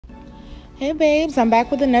Hey babes, I'm back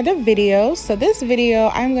with another video. So this video,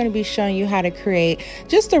 I'm going to be showing you how to create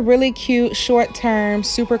just a really cute, short-term,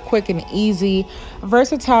 super quick and easy,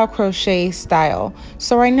 versatile crochet style.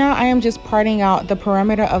 So right now I am just parting out the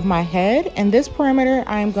perimeter of my head, and this perimeter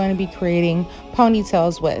I am going to be creating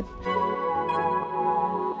ponytails with.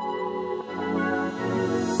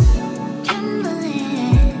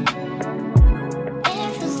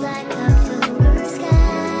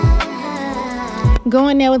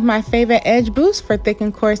 Going in with my favorite edge boost for thick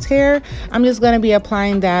and coarse hair, I'm just going to be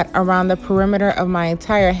applying that around the perimeter of my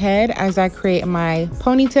entire head as I create my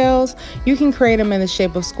ponytails. You can create them in the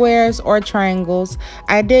shape of squares or triangles.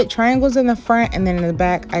 I did triangles in the front, and then in the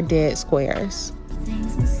back I did squares.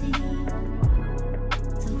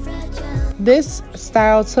 This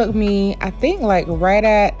style took me, I think, like right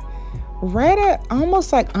at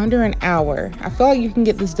almost like under an hour. I feel like you can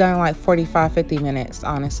get this done in like 45-50 minutes,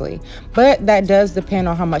 honestly, but that does depend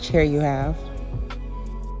on how much hair you have.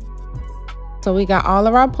 So we got all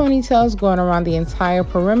of our ponytails going around the entire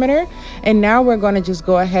perimeter, and now we're going to just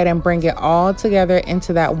go ahead and bring it all together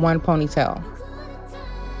into that one ponytail.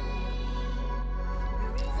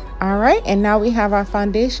 All right, and now we have our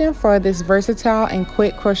foundation for this versatile and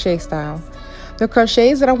quick crochet style. The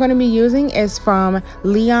crochets that I'm going to be using is from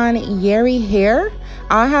YERI Hair.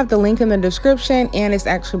 I'll have the link in the description, and it's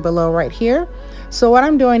actually below right here. So what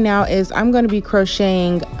I'm doing now is I'm going to be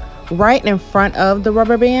crocheting right in front of the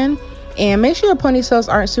rubber band, and make sure your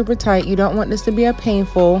ponytails aren't super tight. You don't want this to be a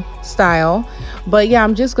painful style, but yeah,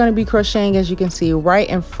 I'm just going to be crocheting, as you can see, right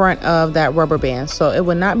in front of that rubber band, so it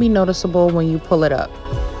will not be noticeable when you pull it up.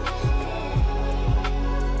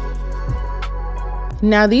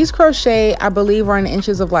 Now these crochet, I believe, are in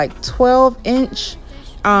inches of like 12 inch.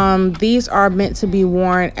 These are meant to be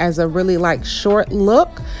worn as a really like short look.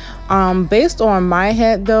 Based on my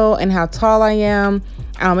head though and how tall I am,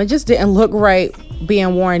 it just didn't look right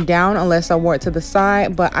being worn down unless I wore it to the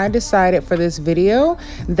side. But I decided for this video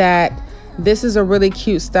that this is a really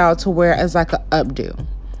cute style to wear as like an updo.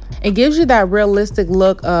 It gives you that realistic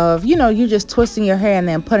look of, you know, you just twisting your hair and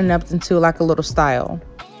then putting it up into like a little style.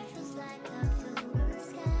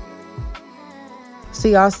 So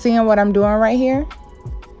y'all seeing what I'm doing right here?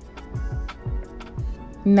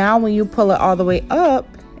 Now when you pull it all the way up,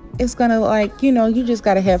 it's gonna, like, you know, you just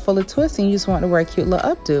got a head full of twists and you just want to wear a cute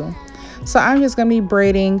little updo. So I'm just gonna be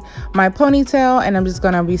braiding my ponytail, and I'm just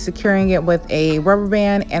gonna be securing it with a rubber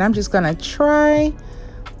band, and I'm just gonna try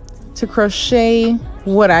to crochet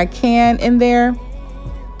what I can in there.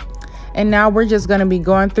 And now we're just going to be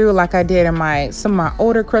going through, like I did in some of my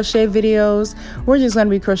older crochet videos, we're just going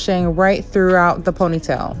to be crocheting right throughout the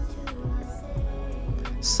ponytail.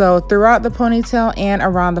 So throughout the ponytail and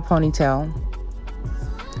around the ponytail.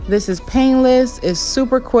 This is painless, it's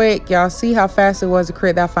super quick. Y'all see how fast it was to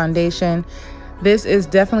create that foundation. This is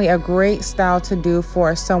definitely a great style to do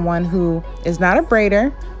for someone who is not a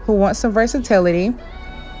braider, who wants some versatility,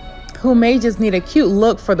 who may just need a cute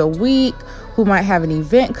look for the week, who might have an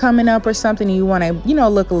event coming up or something, and you want to, you know,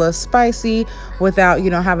 look a little spicy without, you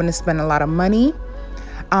know, having to spend a lot of money.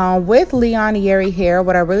 With YERI Hair,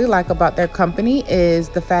 what I really like about their company is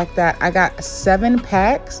the fact that I got 7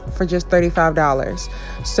 packs for just $35.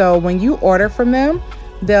 So when you order from them,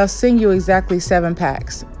 they'll send you exactly 7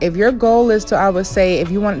 packs. If your goal is to, I would say,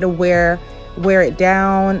 if you wanted to wear it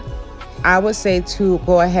down, I would say to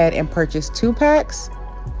go ahead and purchase 2 packs.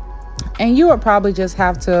 And you would probably just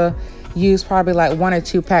have to use probably like 1 or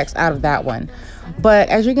 2 packs out of that one. But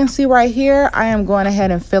as you can see right here, I am going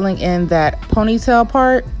ahead and filling in that ponytail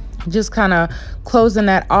part, just kind of closing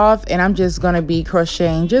that off, and I'm just going to be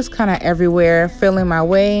crocheting just kind of everywhere, filling my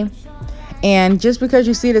way. And just because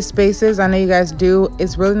you see the spaces, I know you guys do,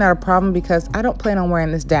 it's really not a problem because I don't plan on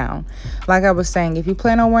wearing this down. Like I was saying, if you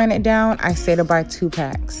plan on wearing it down, I say to buy 2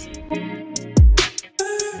 packs.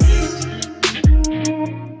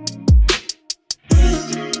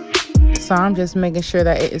 So I'm just making sure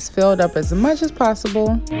that it is filled up as much as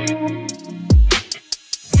possible.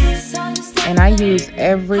 And I use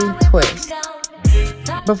every twist.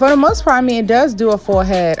 But for the most part, I mean, it does do a full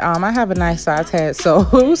head. I have a nice size head,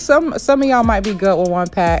 so some of y'all might be good with 1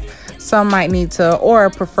 pack. Some might need to or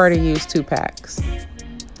prefer to use 2 packs.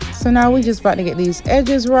 So now we're just about to get these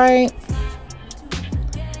edges right.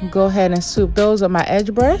 Go ahead and swoop those with my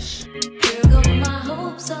edge brush.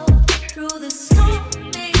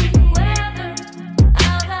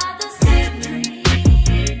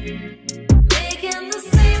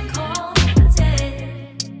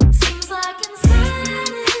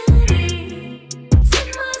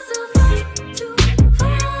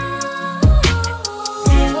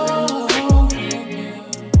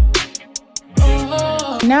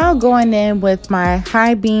 now going in with my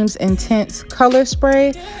High Beams Intense Color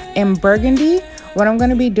Spray in Burgundy, what I'm going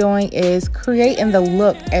to be doing is creating the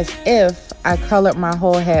look as if I colored my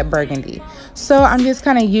whole head burgundy. So I'm just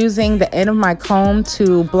kind of using the end of my comb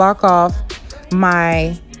to block off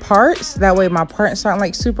my parts. That way my parts aren't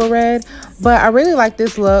like super red. But I really like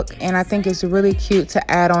this look, and I think it's really cute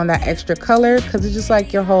to add on that extra color because it's just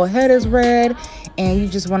like your whole head is red and you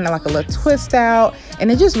just want like a little twist out,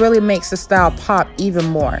 and it just really makes the style pop even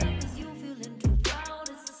more.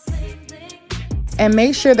 And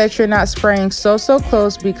make sure that you're not spraying so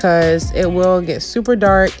close because it will get super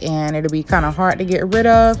dark and it'll be kind of hard to get rid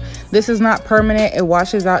of. This is not permanent, it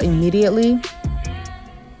washes out immediately.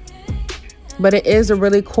 But it is a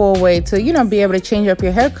really cool way to, you know, be able to change up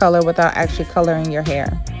your hair color without actually coloring your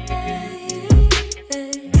hair.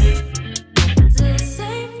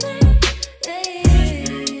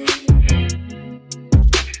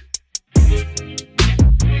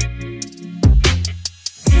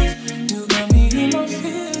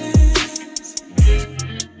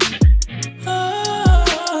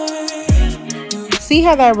 See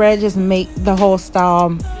how that red just make the whole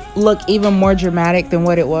style look even more dramatic than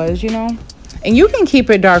what it was, you know? And you can keep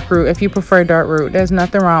it dark root if you prefer dark root. There's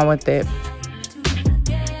nothing wrong with it.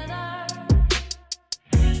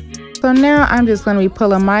 So now I'm just going to be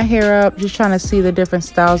pulling my hair up, just trying to see the different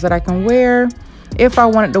styles that I can wear. If I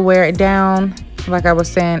wanted to wear it down, like I was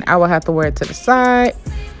saying, I would have to wear it to the side.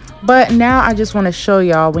 But now I just want to show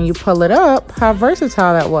y'all when you pull it up how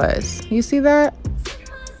versatile that was. You see that?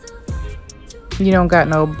 You don't got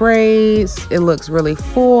no braids. It looks really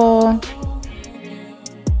full.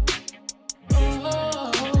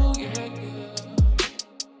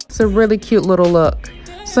 It's a really cute little look.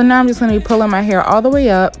 So now I'm just going to be pulling my hair all the way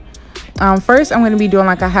up. First, I'm going to be doing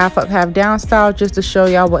like a half up, half down style just to show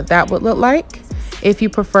y'all what that would look like if you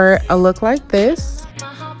prefer a look like this.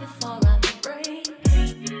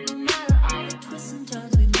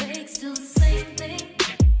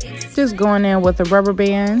 Just going in with a rubber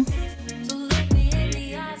band.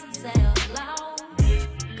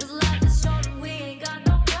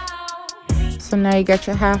 So now you got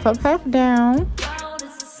your half up, half down.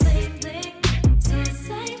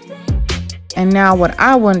 And now what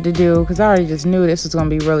I wanted to do, because I already just knew this was going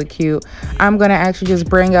to be really cute, I'm going to actually just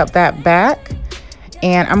bring up that back.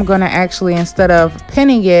 And I'm going to actually, instead of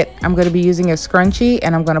pinning it, I'm going to be using a scrunchie.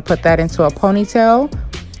 And I'm going to put that into a ponytail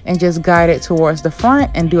and just guide it towards the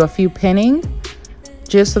front and do a few pinning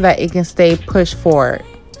just so that it can stay pushed forward.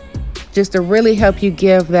 Just to really help you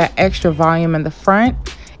give that extra volume in the front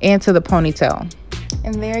and to the ponytail.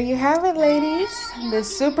 And there you have it, ladies. The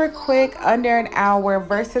super quick, under an hour,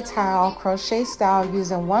 versatile crochet style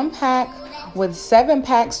using 1 pack with 7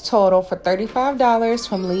 packs total for $35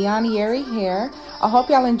 from YERI Hair. I hope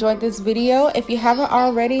y'all enjoyed this video. If you haven't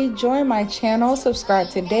already, join my channel, subscribe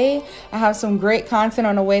today. I have some great content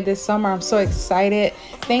on the way this summer. I'm so excited.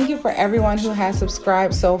 Thank you for everyone who has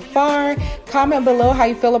subscribed so far. Comment below how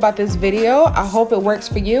you feel about this video. I hope it works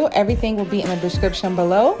for you. Everything will be in the description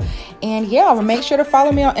below. And yeah, make sure to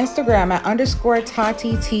follow me on Instagram at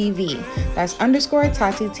 _TatiTV. That's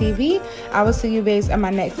 _TatiTV. I will see you babes in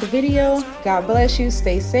my next video. God bless you.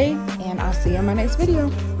 Stay safe. And I'll see you in my next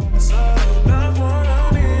video.